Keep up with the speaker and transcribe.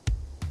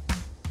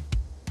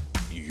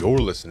You're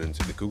listening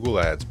to the Google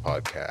Ads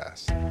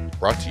Podcast,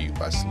 brought to you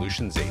by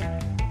Solutions 8,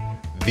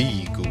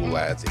 the Google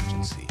Ads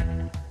agency.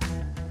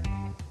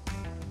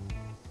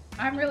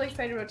 I'm really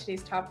excited about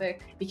today's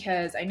topic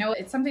because I know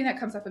it's something that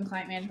comes up in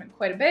client management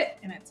quite a bit,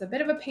 and it's a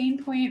bit of a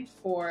pain point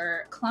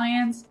for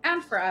clients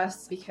and for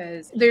us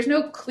because there's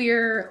no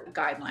clear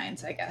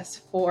guidelines, I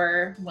guess,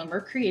 for when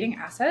we're creating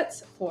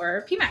assets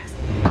for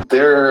PMAX.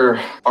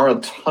 There are a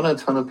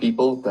ton of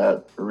people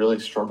that really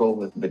struggle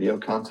with video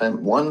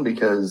content. One,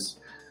 because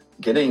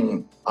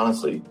getting,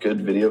 honestly,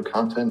 good video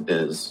content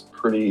is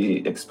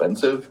pretty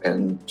expensive,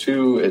 and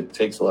two, it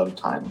takes a lot of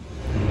time.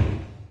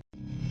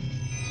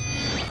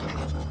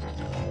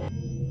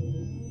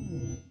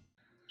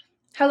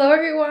 Hello,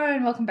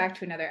 everyone. Welcome back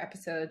to another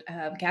episode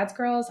of Gads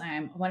Girls.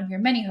 I'm one of your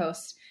many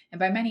hosts, and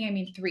by many, I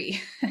mean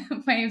three.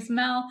 My name's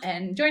Mel,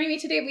 and joining me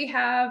today, we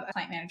have a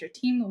client manager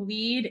team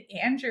lead,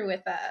 Andrew,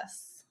 with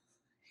us.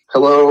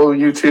 Hello,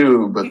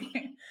 YouTube.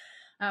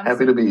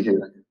 Happy to be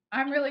here.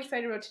 I'm really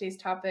excited about today's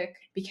topic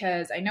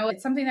because I know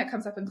it's something that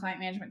comes up in client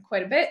management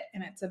quite a bit,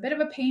 and it's a bit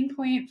of a pain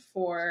point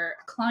for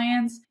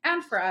clients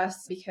and for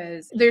us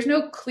because there's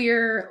no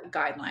clear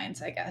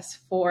guidelines, I guess,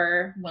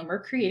 for when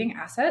we're creating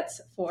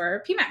assets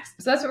for PMAX.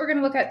 So that's what we're going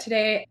to look at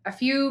today. A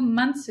few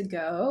months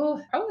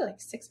ago, probably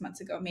like 6 months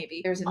ago,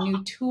 maybe, there's a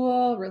new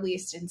tool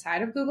released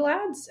inside of Google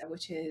Ads,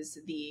 which is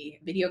the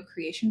video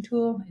creation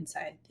tool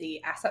inside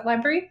the asset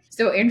library.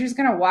 So Andrew's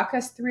going to walk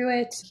us through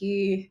it.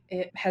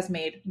 It has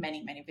made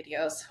many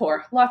videos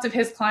for lots of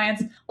his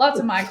clients, lots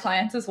of my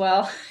clients as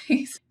well.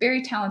 He's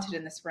very talented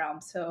in this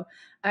realm. So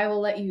I will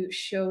let you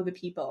show the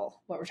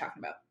people what we're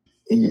talking about.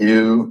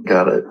 You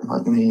got it.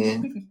 Let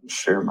me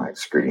share my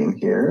screen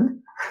here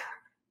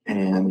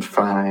and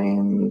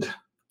find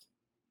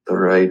the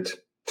right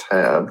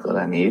tab that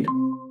I need.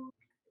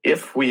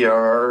 If we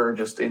are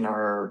just in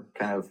our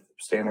kind of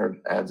standard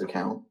ads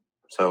account,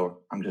 so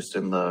I'm just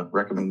in the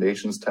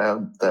recommendations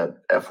tab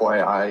that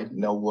FYI,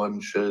 no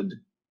one should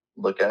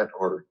look at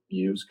or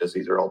use because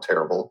these are all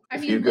terrible.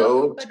 But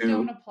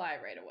don't apply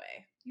right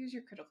away. Use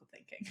your critical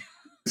thinking.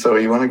 So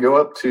you want to go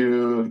up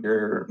to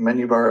your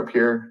menu bar up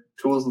here,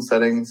 tools and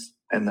settings,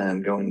 and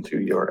then go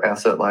into your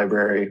asset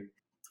library.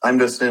 I'm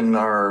just in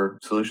our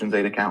Solutions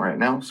 8 account right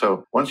now.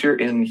 So once you're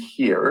in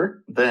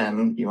here,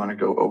 then you want to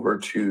go over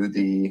to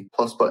the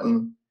plus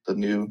button, the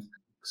new,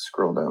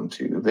 scroll down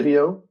to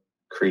video,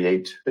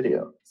 create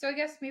video. So I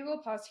guess maybe we'll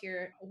pause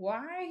here.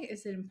 Why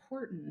is it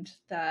important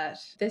that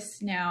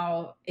this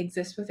now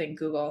exists within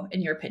Google,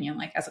 in your opinion,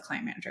 like as a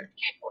client manager?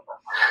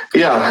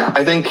 Yeah,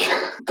 I think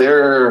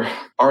there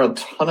are a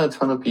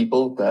ton of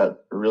people that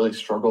really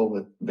struggle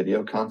with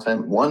video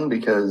content. One,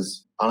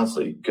 because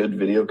honestly, good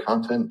video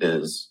content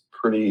is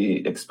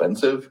pretty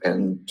expensive,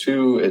 and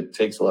two, it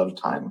takes a lot of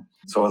time.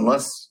 So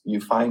unless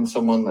you find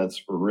someone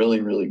that's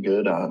really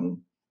good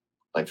on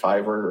like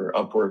Fiverr or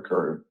Upwork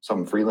or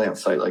some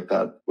freelance site like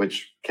that,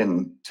 which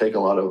can take a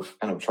lot of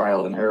kind of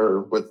trial and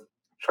error with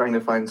trying to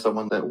find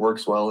someone that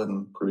works well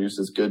and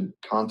produces good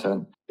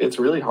content, it's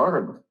really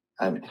hard.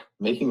 And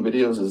making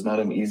videos is not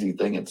an easy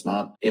thing. It's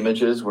not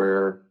images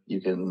where you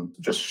can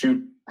just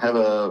have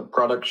a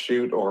product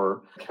shoot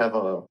or have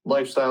a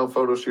lifestyle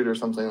photo shoot or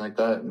something like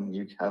that, and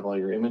you have all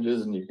your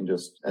images and you can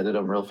just edit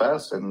them real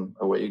fast and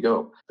away you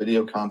go.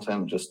 Video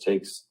content just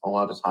takes a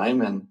lot of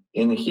time, and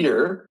in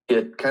here,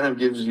 it kind of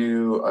gives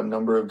you a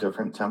number of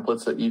different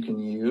templates that you can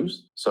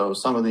use. So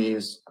some of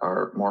these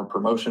are more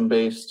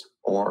promotion-based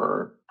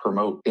or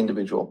promote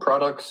individual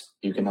products.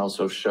 You can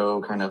also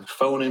show kind of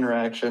phone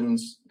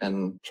interactions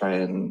and try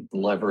and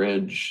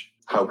leverage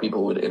how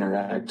people would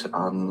interact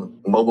on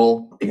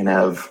mobile. You can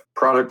have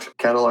product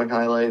catalog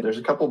highlight. There's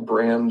a couple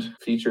brand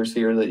features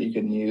here that you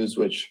can use,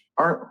 which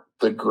aren't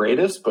the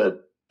greatest,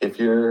 but if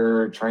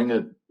you're trying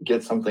to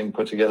get something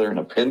put together in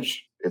a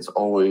pinch, it's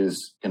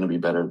always going to be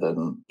better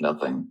than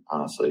nothing,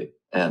 honestly.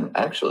 And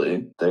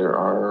actually, there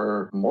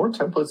are more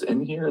templates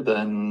in here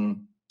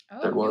than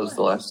there was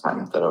the last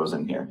time that I was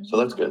in here. So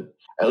that's good.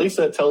 At least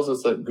that tells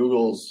us that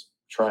Google's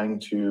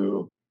trying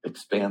to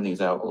expand these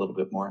out a little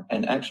bit more.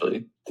 And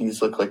actually,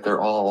 these look like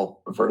they're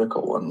all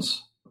vertical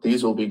ones.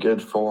 These will be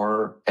good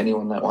for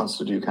anyone that wants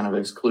to do kind of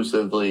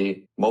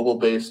exclusively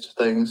mobile-based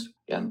things.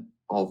 Again,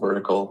 all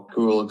vertical.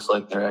 Google looks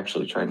like they're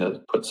actually trying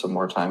to put some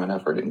more time and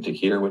effort into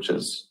here, which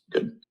is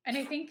good. And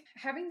I think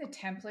having the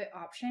template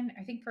option,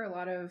 I think for a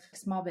lot of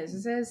small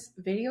businesses,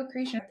 video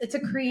creation, it's a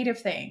creative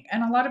thing.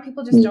 And a lot of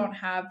people just don't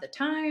have the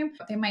time.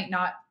 They might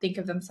not think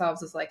of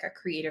themselves as like a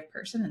creative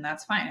person, and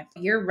that's fine.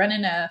 If you're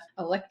running a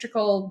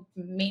electrical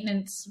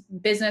maintenance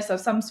business of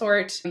some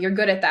sort, you're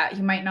good at that.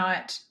 You might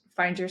not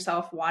find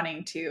yourself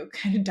wanting to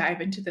kind of dive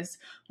into this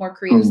more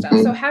creative stuff.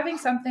 So having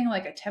something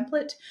like a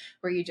template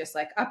where you just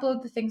like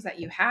upload the things that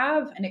you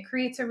have and it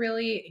creates a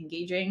really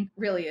engaging,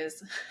 really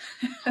is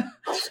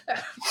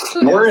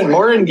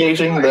more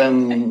engaging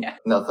than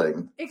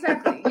nothing.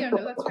 Exactly.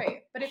 No, that's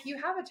right. But if you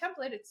have a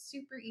template, it's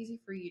super easy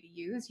for you to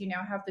use. You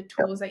now have the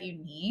tools that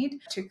you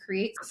need to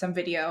create some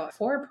video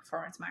for a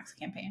Performance Max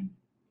campaign.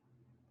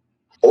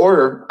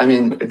 Or, I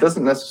mean, it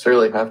doesn't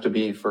necessarily have to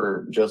be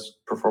for just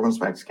Performance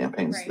Max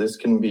campaigns. Right. This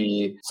can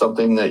be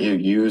something that you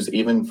use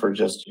even for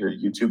just your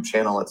YouTube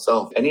channel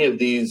itself. Any of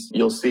these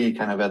you'll see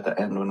kind of at the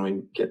end when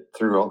we get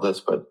through all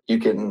this, but you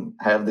can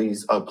have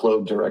these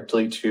upload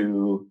directly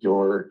to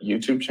your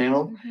YouTube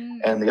channel. Mm-hmm.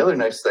 And the other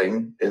nice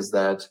thing is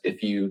that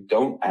if you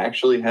don't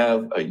actually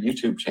have a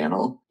YouTube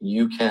channel,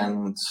 you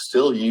can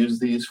still use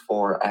these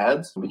for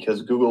ads,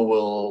 because Google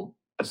will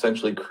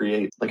essentially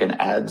create like an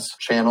ads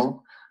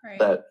channel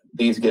that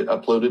these get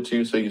uploaded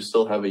to. So you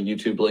still have a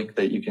YouTube link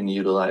that you can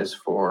utilize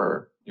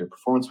for your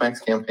Performance Max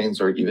campaigns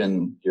or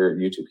even your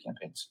YouTube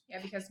campaigns. Yeah,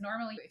 because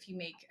normally if you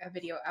make a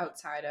video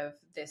outside of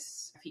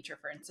this feature,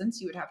 for instance,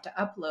 you would have to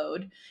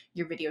upload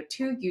your video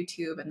to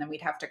YouTube, and then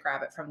we'd have to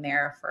grab it from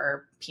there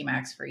for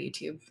PMax, for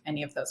YouTube,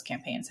 any of those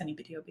campaigns, any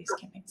video-based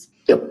campaigns.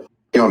 Yep.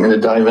 You want me to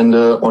dive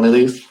into one of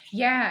these?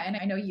 Yeah, and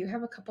I know you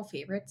have a couple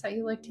favorites that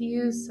you like to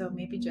use, so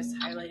maybe just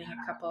highlighting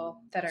a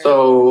couple that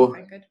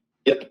are good.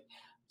 Yep.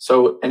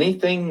 So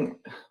anything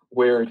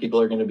where people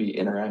are going to be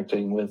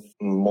interacting with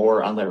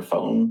more on their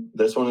phone,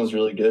 this one is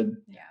really good.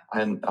 Yeah.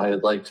 And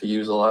I'd like to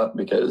use a lot,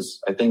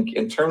 because I think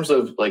in terms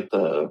of like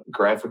the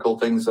graphical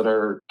things that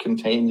are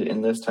contained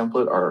in this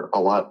template are a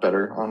lot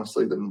better,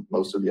 honestly, than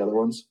most of the other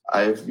ones.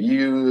 I've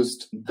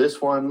used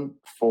this one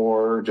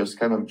for just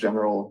kind of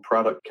general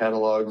product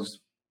catalogs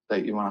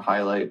that you want to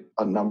highlight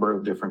a number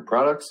of different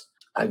products.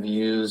 I've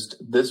used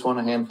this one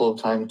a handful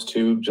of times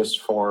too, just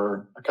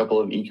for a couple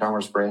of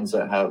e-commerce brands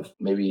that have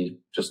maybe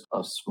just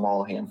a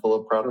small handful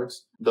of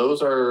products.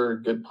 Those are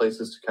good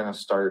places to kind of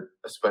start,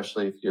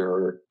 especially if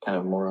you're kind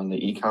of more on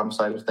the e-com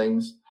side of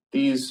things.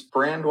 These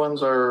brand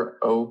ones are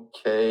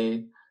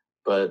okay,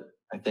 but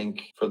I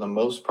think for the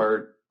most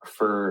part,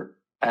 for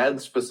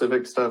ad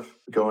specific stuff,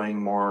 going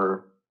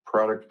more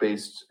product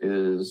based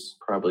is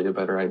probably a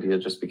better idea,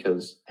 just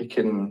because it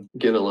can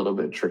get a little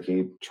bit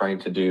tricky trying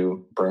to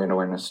do brand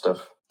awareness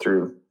stuff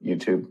through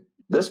YouTube.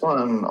 This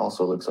one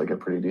also looks like a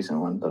pretty decent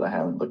one that I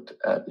haven't looked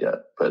at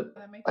yet, but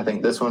I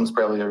think this one's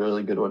probably a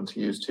really good one to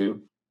use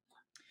too.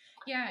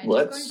 Yeah, and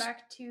just going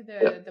back to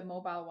the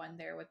mobile one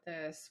there with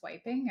the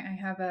swiping, I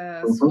have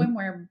a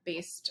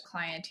swimwear-based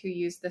client who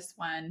used this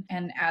one,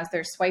 and as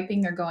they're swiping,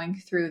 they're going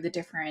through the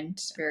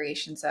different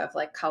variations of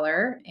like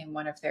color in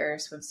one of their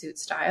swimsuit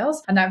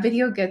styles, and that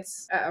video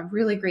gets a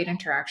really great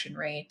interaction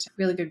rate,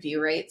 really good view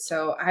rate.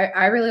 So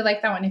I really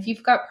like that one. If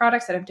you've got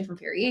products that have different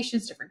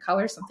variations, different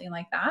colors, something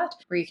like that,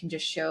 where you can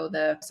just show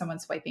someone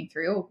swiping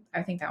through,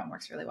 I think that one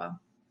works really well.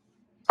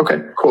 Okay,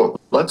 cool.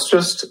 Let's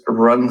just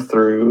run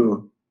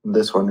through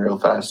this one real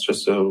fast,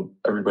 just so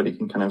everybody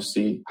can kind of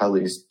see how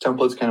these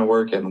templates kind of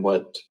work and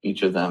what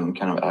each of them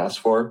kind of asks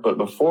for. But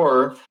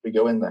before we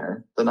go in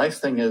there, the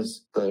nice thing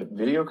is the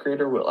video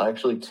creator will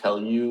actually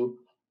tell you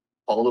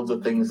all of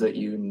the things that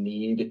you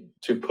need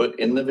to put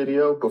in the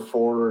video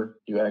before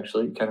you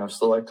actually kind of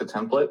select a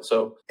template.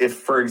 So if,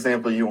 for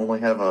example, you only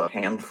have a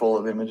handful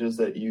of images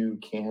that you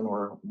can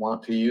or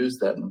want to use,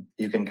 then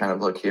you can kind of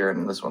look here,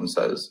 and this one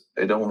says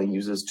it only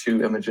uses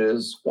 2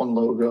 images, 1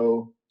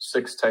 logo,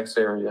 6 text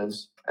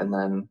areas, and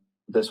then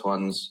this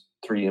one's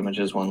 3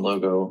 images, 1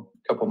 logo,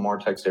 a couple more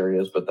text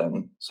areas, but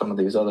then some of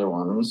these other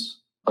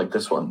ones, like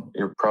this one,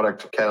 your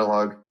product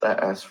catalog,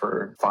 that asks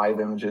for 5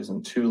 images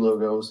and 2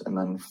 logos, and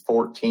then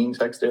 14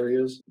 text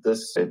areas.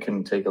 It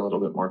can take a little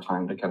bit more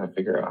time to kind of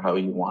figure out how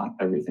you want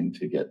everything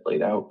to get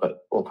laid out, but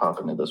we'll pop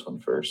into this one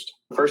first.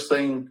 First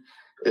thing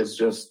is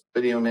just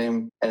video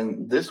name,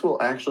 and this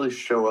will actually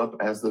show up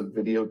as the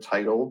video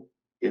title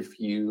if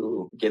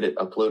you get it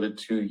uploaded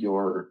to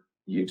your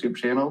YouTube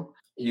channel.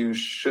 You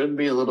should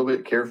be a little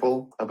bit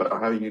careful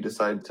about how you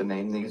decide to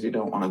name these. You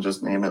don't want to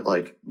just name it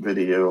like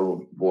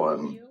Video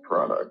 1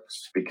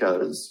 Products,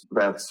 because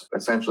that's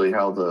essentially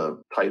how the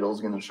title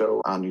is going to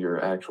show on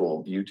your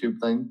actual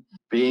YouTube thing.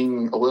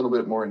 Being a little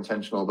bit more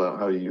intentional about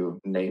how you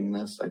name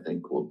this, I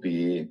think, will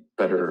be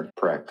better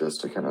practice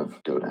to kind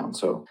of go down.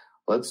 So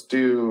let's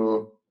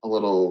do a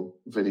little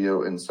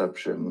video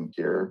inception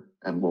here,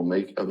 and we'll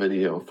make a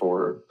video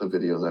for the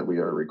video that we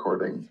are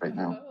recording right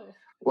now.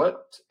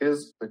 What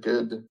is a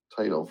good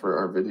title for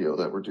our video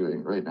that we're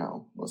doing right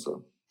now, Melissa?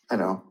 I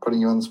know, putting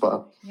you on the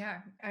spot. Yeah,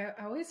 I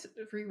always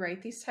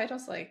rewrite these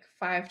titles like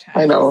 5 times.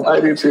 I know, I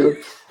do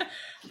too.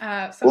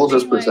 We'll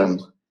just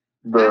pretend.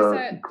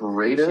 The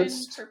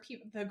greatest. For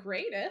people, the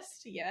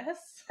greatest,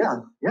 yes. Yeah.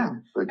 The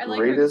I greatest like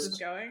where this is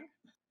going.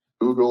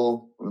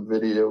 Google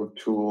video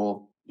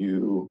tool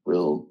you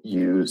will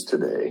use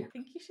today. I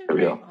think you should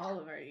write all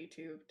of our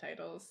YouTube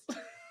titles.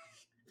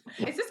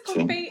 Is this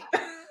clickbait?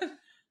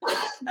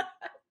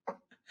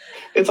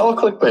 It's all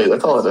clickbait.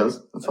 That's all it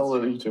is. That's all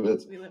that YouTube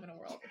is. We live in a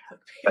world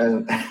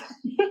of clickbait.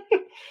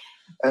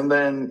 And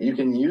then you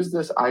can use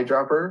this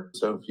eyedropper.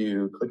 So if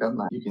you click on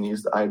that, you can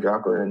use the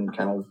eyedropper and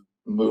kind of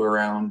move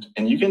around,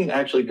 and you can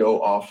actually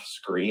go off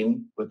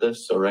screen with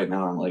this. So right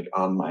now I'm like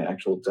on my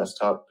actual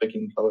desktop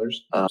picking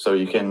colors. So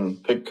you can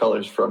pick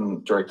colors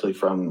directly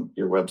from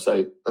your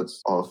website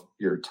that's off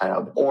your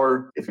tab.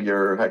 Or if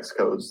you're hex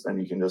codes, then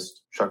you can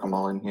just chuck them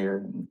all in here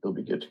and you'll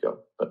be good to go.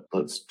 But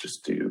let's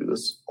just do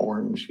this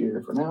orange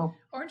here for now.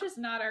 Orange is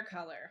not our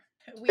color.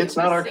 It's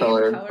not our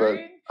color, but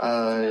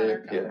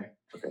yeah.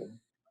 Okay.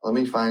 Let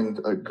me find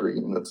a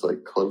green that's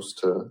like close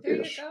to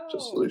ish to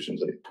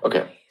Solutions 8.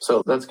 Okay,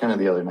 so that's kind of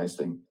the other nice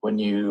thing. When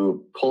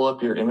you pull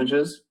up your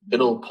images,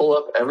 it'll pull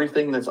up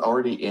everything that's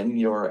already in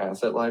your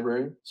asset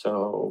library.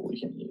 So we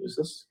can use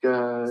this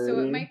guy. So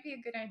it might be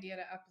a good idea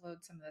to upload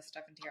some of this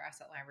stuff into your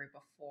asset library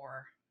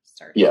before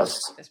starting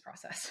this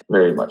process.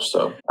 Very much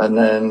so. And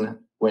then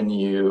when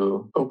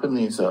you open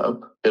these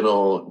up,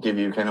 it'll give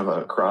you kind of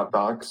a crop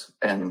box,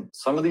 and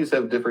some of these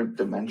have different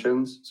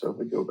dimensions. So if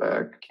we go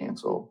back,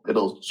 cancel,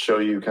 it'll show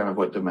you kind of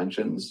what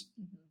dimensions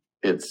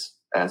it's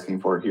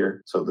asking for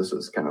here. So this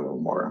is kind of a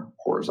more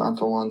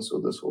horizontal one, so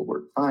this will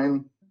work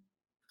fine.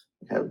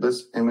 We have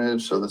this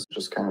image, so this is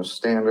just kind of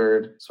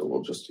standard. So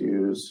we'll just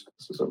use,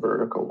 this is a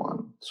vertical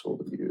one. So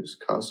we'll use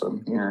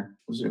custom here,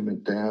 zoom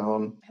it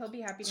down. He'll be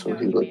happy to know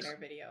he made our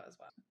video as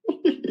well.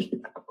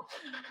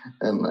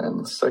 And then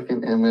the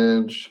second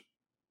image,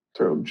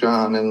 throw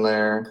John in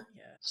there.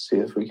 Yeah. See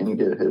if we can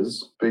get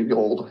his big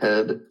old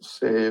head,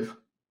 save.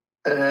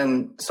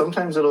 And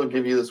sometimes it'll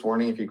give you this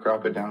warning if you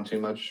crop it down too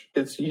much.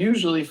 It's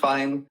usually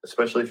fine,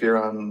 especially if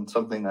you're on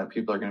something that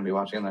people are going to be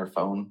watching on their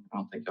phone. I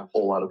don't think a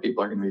whole lot of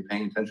people are going to be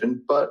paying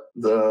attention, but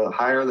the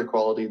higher the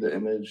quality of the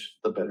image,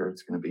 the better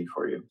it's going to be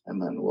for you.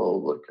 And then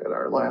we'll look at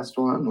our last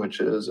one, which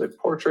is a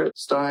portrait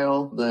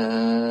style.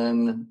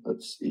 Then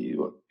let's see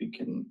what we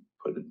can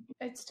put in.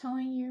 It's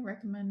telling you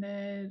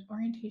recommended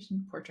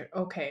orientation portrait.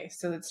 Okay,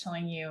 so it's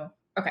telling you,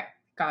 okay,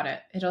 got it.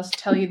 It'll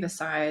tell you the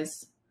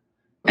size.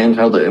 And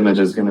how the image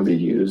is going to be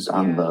used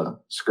on the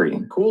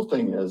screen. Cool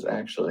thing is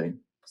actually.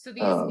 So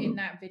these in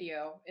that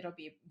video, it'll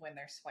be when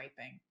they're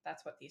swiping.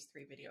 That's what these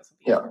 3 videos will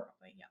be.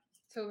 Probably. Yeah.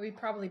 So it would be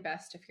probably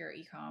best if you're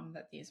e-com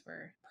that these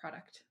were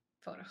product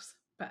photos.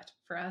 But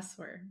for us,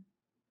 we're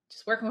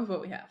just working with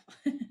what we have.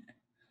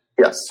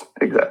 Yes,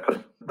 exactly.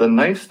 The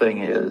nice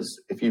thing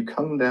is if you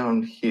come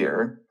down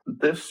here,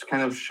 this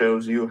kind of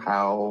shows you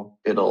how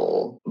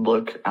it'll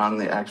look on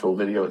the actual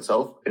video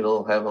itself.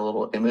 It'll have a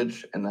little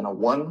image and then a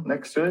 1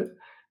 next to it.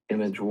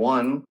 Image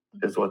 1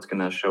 is what's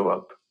going to show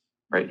up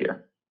right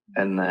here.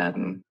 And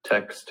then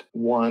text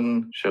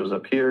 1 shows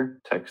up here.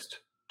 Text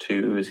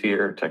 2 is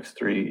here. Text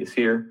 3 is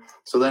here.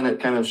 So then it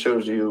kind of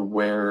shows you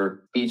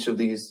where each of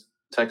these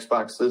text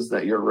boxes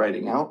that you're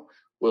writing out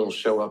will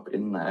show up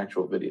in the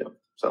actual video.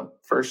 So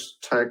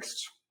first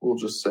text, we'll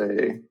just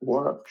say,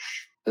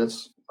 watch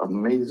this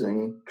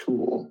amazing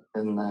tool.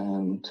 And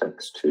then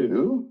text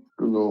 2,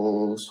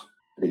 Google's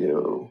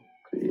video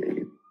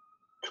create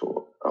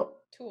tool.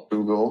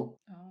 Google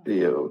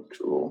video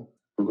tool,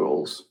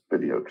 Google's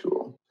video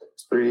tool.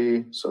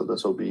 3, so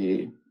this will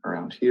be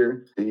around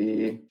here.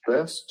 The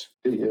best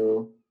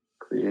video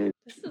create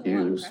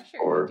use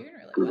for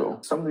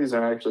Google. Some of these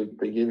are actually,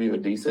 they give you a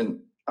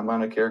decent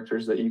amount of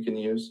characters that you can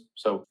use,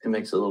 so it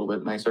makes it a little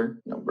bit nicer.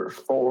 Number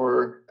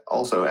 4.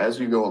 Also, as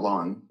you go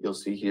along, you'll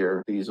see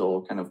here, these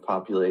will kind of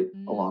populate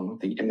along with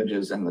the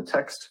images and the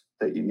text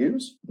that you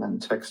use. And then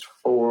text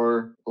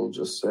 4 will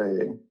just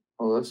say,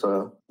 well, that's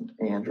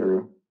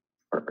Andrew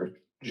or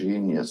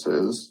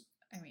geniuses.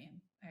 I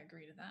mean, I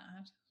agree to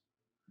that.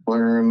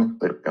 Learn,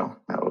 there we go.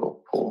 Now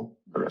it'll pull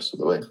the rest of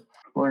the way.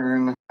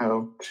 Learn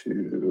how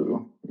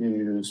to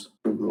use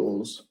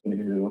Google's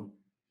new.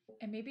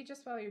 And maybe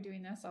just while you're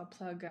doing this, I'll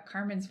plug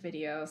Carmen's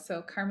video.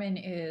 So Carmen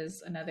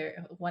is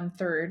another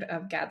 1/3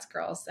 of Gads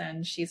Girls,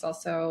 and she's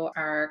also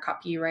our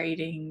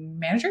copywriting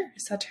manager.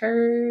 Is that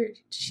her?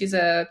 She's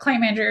a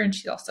client manager, and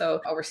she also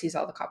oversees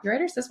all the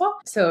copywriters as well.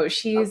 So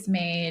she's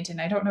made,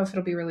 and I don't know if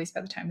it'll be released by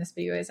the time this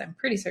video is. I'm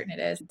pretty certain it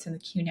is. It's in the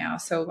queue now,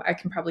 so I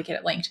can probably get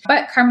it linked.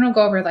 But Carmen will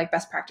go over like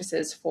best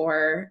practices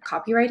for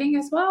copywriting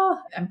as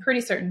well. I'm pretty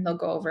certain they'll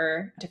go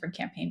over different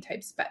campaign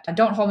types, but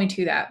don't hold me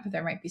to that. But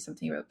there might be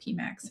something about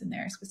PMAX in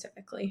there specifically.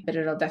 But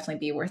it'll definitely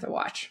be worth a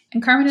watch.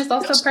 And Carmen is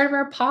also part of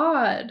our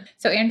pod.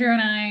 So Andrew and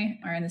I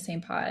are in the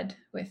same pod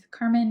with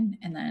Carmen,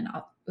 and then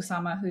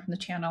Usama, who's in the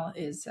channel,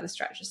 is a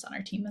strategist on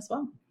our team as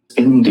well.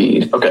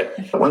 Indeed.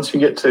 Okay. Once you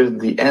get to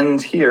the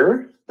end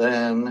here,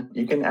 then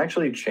you can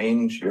actually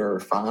change your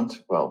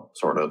font. Well,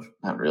 sort of,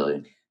 not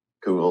really.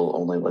 Google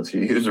only lets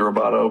you use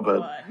Roboto,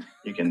 but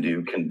you can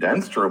do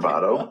condensed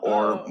Roboto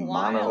or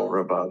mono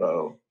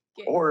Roboto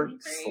or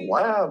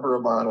slab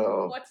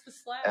Roboto. What's the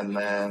slab? And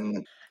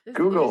then this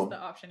Google. is the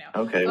option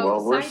now. Okay,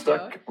 well, we're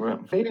stuck.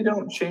 Maybe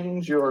don't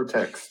change your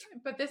text.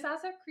 But this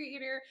asset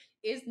creator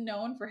is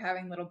known for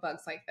having little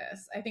bugs like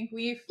this. I think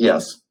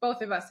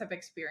both of us have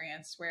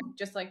experienced where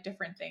just like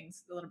different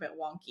things, a little bit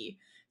wonky.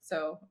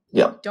 So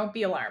don't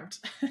be alarmed.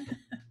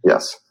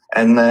 Yes.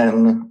 And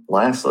then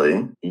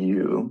lastly,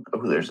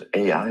 there's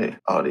AI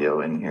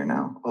audio in here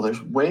now. Oh,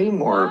 there's way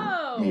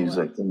more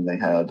music than they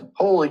had.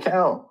 Holy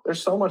cow.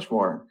 There's so much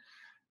more.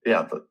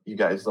 yeah, you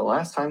guys, the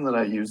last time that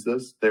I used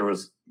this, there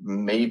was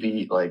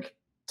maybe like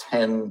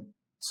 10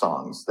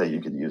 songs that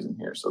you could use in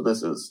here. So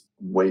this is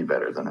way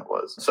better than it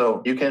was.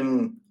 So you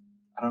can,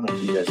 I don't know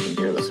if you guys can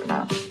hear this or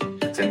not.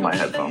 It's in my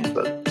headphones,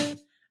 but.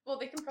 Well,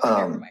 they can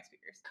probably hear from my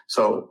speakers.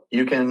 So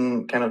you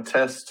can kind of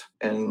test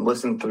and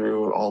listen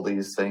through all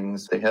these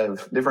things. They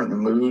have different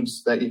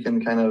moods that you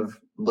can kind of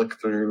look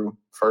through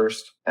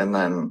first. And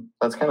then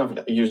that's kind of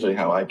usually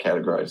how I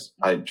categorize.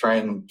 I try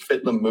and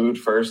fit the mood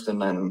first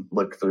and then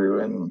look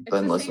through and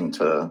then listen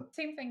to.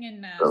 Same thing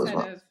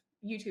inside of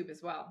YouTube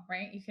as well,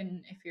 right? You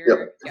can, if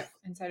you're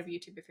inside of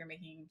YouTube, if you're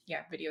making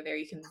video there,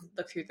 you can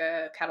look through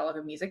the catalog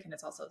of music, and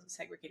it's also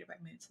segregated by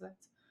mood.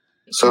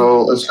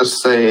 So let's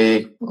just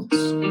say,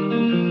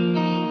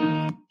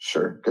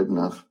 sure, good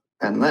enough.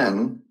 And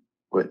then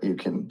what you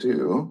can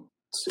do,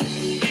 let's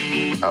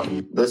see.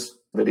 This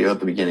video at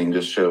the beginning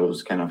just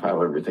shows kind of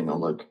how everything will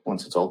look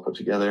once it's all put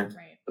together.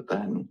 Right. But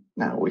then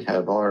now we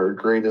have our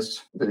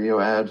greatest video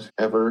ad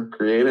ever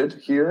created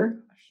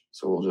here.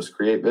 So we'll just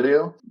create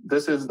video.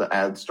 This is the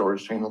ad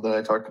storage channel that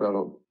I talked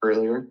about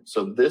earlier.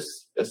 So this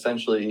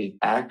essentially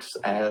acts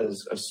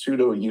as a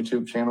pseudo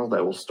YouTube channel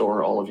that will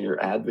store all of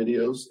your ad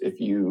videos if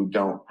you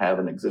don't have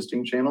an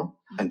existing channel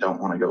and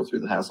don't want to go through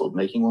the hassle of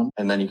making one.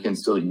 And then you can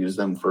still use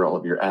them for all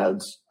of your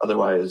ads.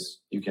 Otherwise,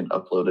 you can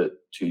upload it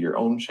to your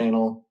own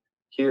channel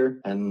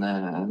here, and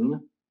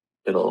then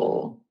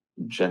it'll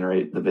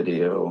generate the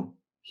video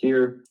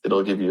here.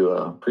 It'll give you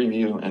a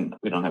preview, and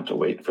we don't have to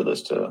wait for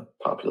this to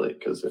populate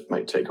because it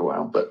might take a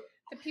while, but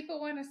the people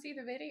want to see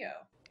the video.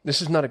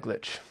 This is not a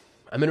glitch.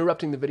 I'm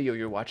interrupting the video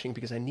you're watching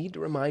because I need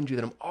to remind you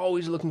that I'm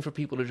always looking for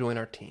people to join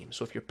our team.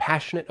 So if you're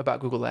passionate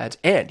about Google Ads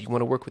and you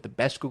want to work with the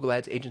best Google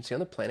Ads agency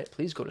on the planet,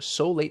 please go to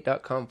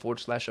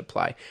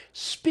solate.com/apply.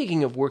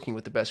 Speaking of working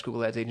with the best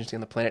Google Ads agency on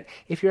the planet,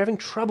 if you're having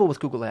trouble with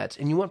Google Ads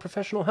and you want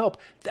professional help,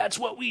 that's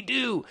what we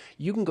do.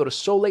 You can go to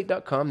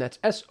solate.com, that's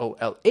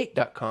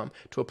SOL8.com,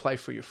 to apply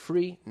for your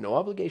free, no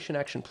obligation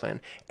action plan.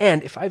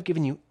 And if I've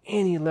given you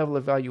any level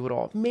of value at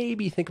all,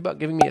 maybe think about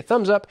giving me a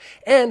thumbs up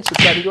and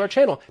subscribing to our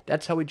channel.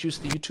 That's how we juice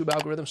the YouTube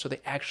algorithm so they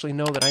actually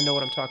know that I know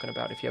what I'm talking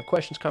about. If you have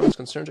questions, comments,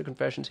 concerns, or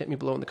confessions, hit me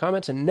below in the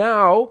comments. And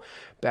now,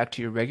 back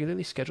to your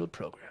regularly scheduled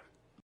program.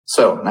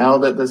 So now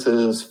that this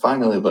is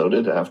finally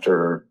loaded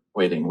after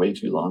waiting way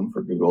too long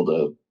for Google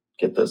to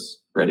get this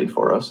ready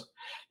for us,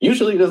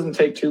 usually it doesn't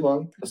take too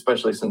long,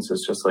 especially since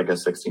it's just like a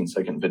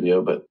 16-second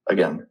video. But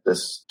again,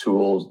 this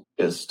tool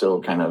is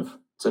still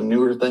it's a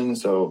newer thing,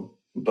 so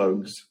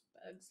bugs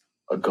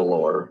a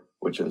galore,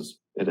 which is,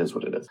 it is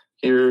what it is.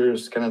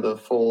 Here's kind of the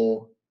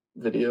full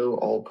video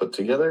all put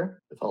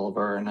together with all of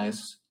our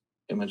nice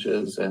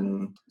images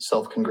and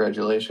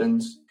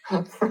self-congratulations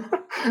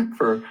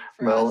for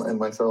Mel and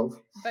myself.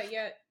 But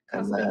yet,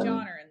 Cosmo and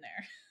John are in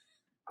there.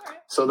 All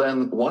right. So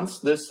then once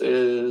this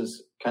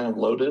is kind of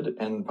loaded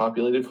and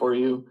populated for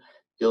you,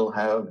 you'll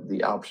have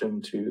the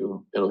option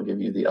it'll give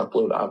you the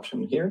upload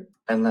option here.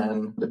 And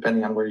then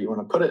depending on where you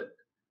want to put it,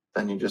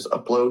 then you just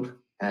upload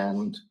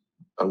and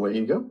away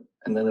you go.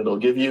 And then it'll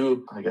give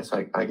you, I guess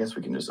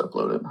we can just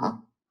upload it, huh?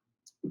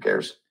 Who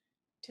cares?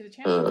 To the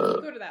channel?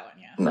 We'll go to that one,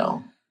 yeah.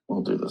 No,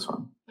 we'll do this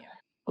one. Yeah.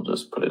 We'll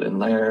just put it in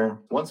there.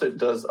 Once it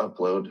does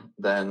upload,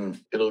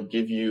 then it'll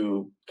give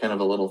you kind of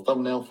a little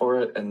thumbnail for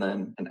it and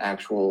then an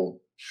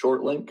actual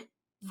short link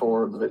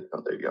for the video.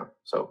 Oh, there you go.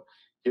 So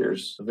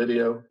here's the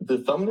video. The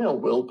thumbnail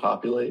will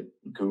populate.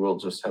 Google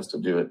just has to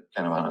do it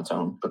kind of on its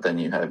own. But then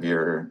you have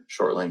your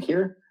short link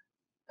here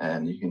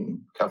and you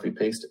can copy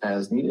paste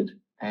as needed.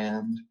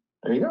 And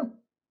there you go.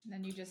 And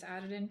then you just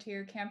add it into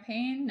your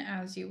campaign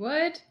as you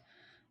would.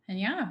 And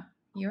yeah,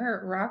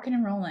 you're rocking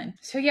and rolling.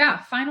 So yeah,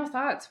 final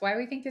thoughts. Why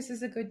we think this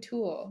is a good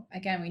tool.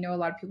 Again, we know a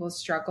lot of people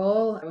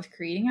struggle with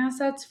creating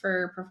assets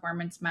for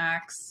Performance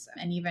Max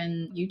and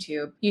even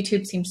YouTube.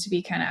 YouTube seems to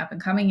be kind of up and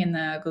coming in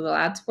the Google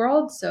Ads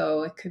world.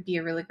 So it could be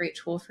a really great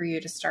tool for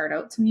you to start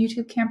out some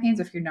YouTube campaigns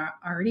if you're not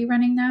already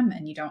running them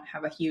and you don't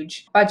have a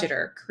huge budget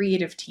or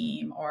creative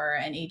team or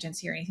an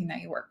agency or anything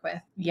that you work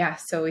with. Yeah,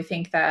 so we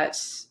think that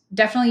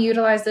definitely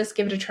utilize this.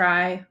 Give it a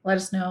try. Let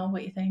us know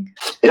what you think.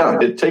 Yeah,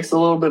 it takes a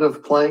little bit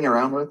of playing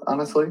around with,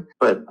 honestly.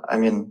 But I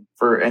mean,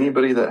 for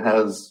anybody that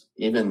has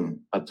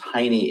even a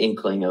tiny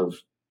inkling of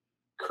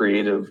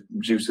creative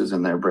juices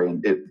in their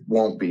brain, it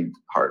won't be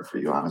hard for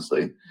you,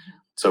 honestly.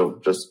 So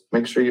just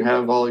make sure you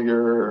have all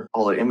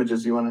the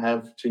images you want to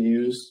have to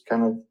use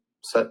kind of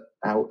set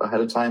out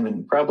ahead of time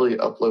and probably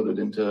upload it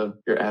into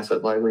your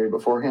asset library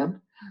beforehand.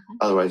 Mm-hmm.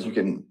 Otherwise, you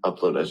can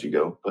upload as you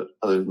go. But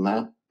other than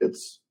that,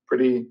 it's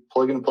pretty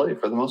plug and play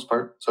for the most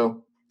part.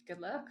 So good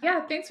luck.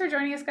 Yeah, thanks for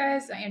joining us,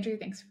 guys. Andrew,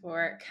 thanks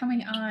for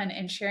coming on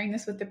and sharing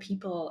this with the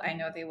people. I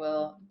know they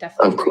will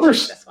definitely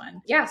appreciate this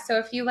one. Yeah, so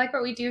if you like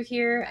what we do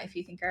here, if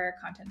you think our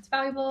content's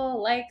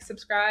valuable, like,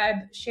 subscribe,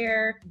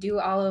 share, do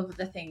all of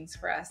the things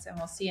for us. And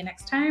we'll see you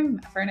next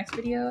time for our next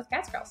video with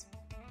Gas Girls.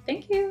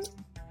 Thank you.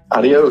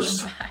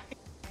 Adios. Bye.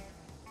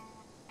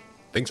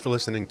 Thanks for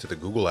listening to the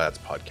Google Ads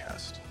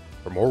podcast.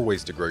 For more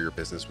ways to grow your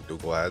business with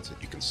Google Ads,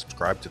 you can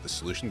subscribe to the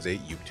Solutions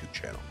 8 YouTube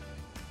channel.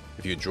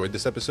 If you enjoyed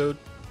this episode,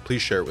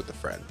 please share it with a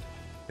friend.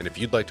 And if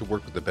you'd like to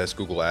work with the best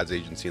Google Ads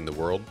agency in the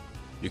world,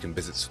 you can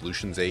visit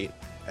Solutions 8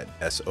 at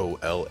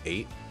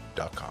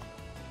sol8.com.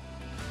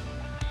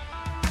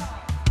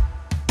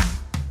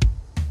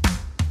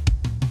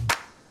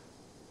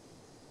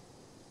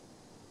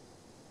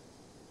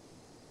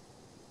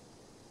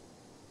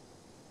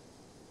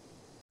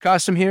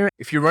 Custom here.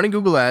 If you're running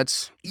Google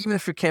Ads, even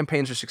if your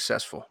campaigns are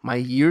successful, my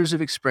years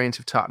of experience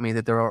have taught me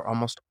that there are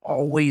almost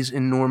always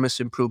enormous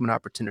improvement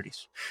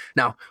opportunities.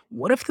 Now,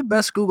 what if the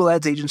best Google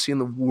Ads agency in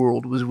the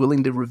world was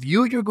willing to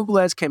review your Google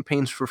Ads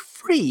campaigns for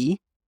free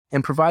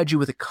and provide you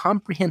with a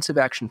comprehensive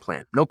action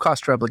plan, no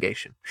cost or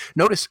obligation?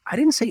 Notice, I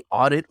didn't say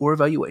audit or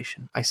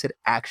evaluation. I said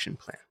action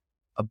plan.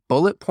 A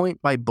bullet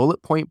point by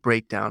bullet point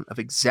breakdown of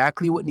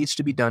exactly what needs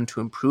to be done to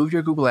improve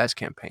your Google Ads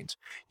campaigns.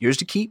 Yours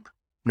to keep,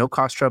 no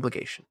cost or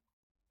obligation.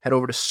 Head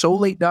over to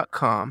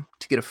sol8.com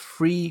to get a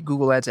free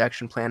Google Ads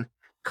action plan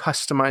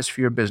customized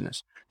for your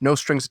business. No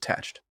strings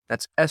attached.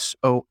 That's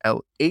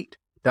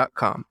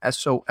sol8.com.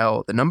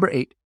 SOL, the number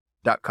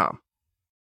 8.com.